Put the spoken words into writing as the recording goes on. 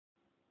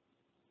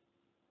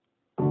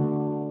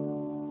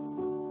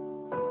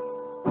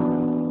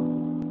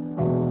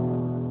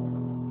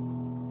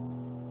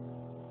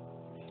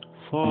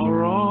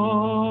For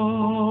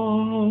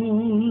all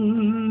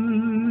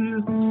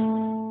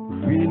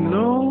we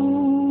know,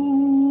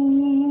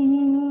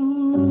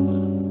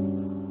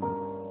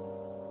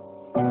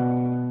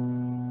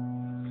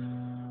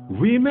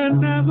 we may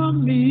never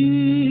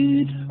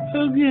meet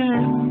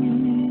again.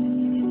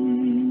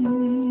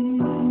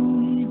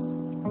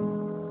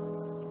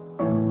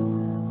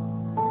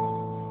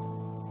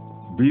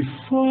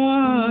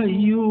 Before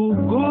you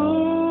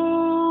go,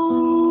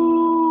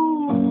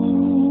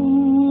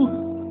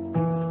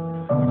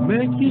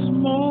 make this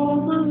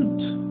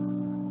moment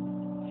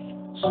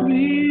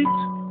sweet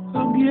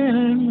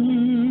again.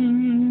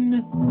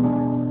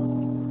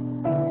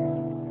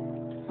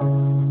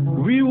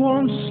 We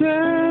won't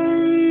say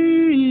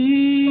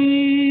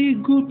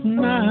good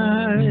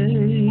night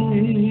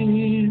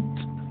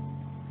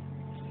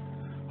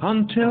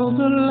until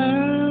the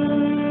last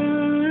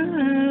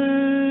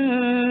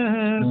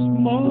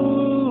moment.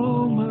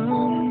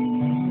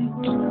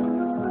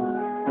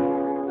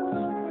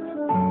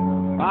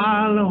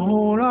 I'll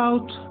hold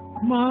out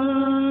my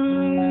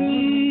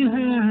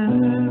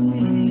hand,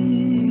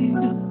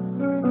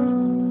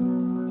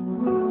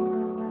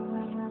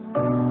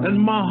 and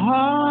my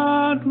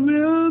heart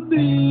will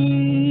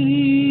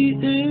be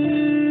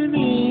in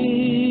it.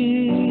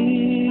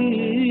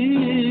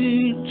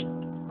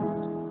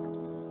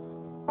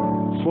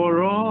 For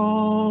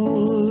all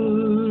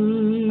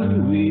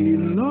we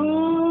know,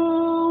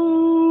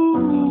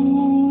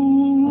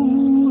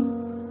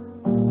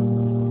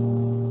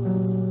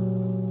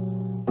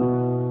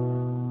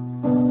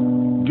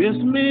 this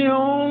may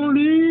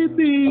only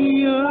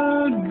be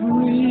a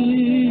dream.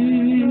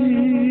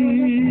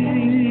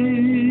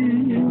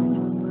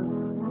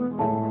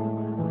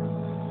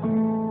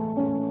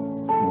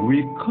 We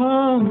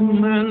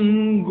come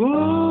and go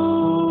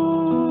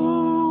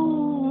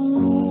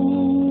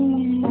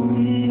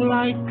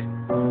like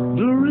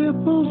the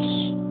ripples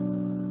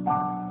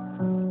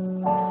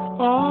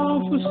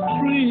of a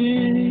stream.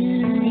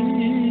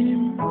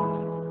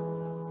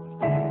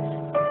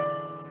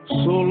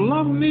 So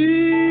love me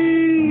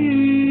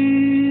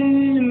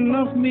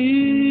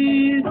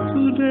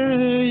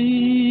today.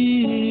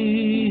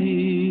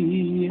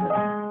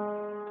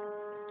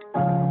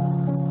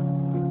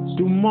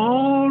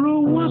 Tomorrow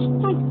was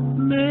not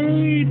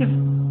made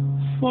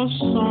for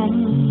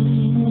some.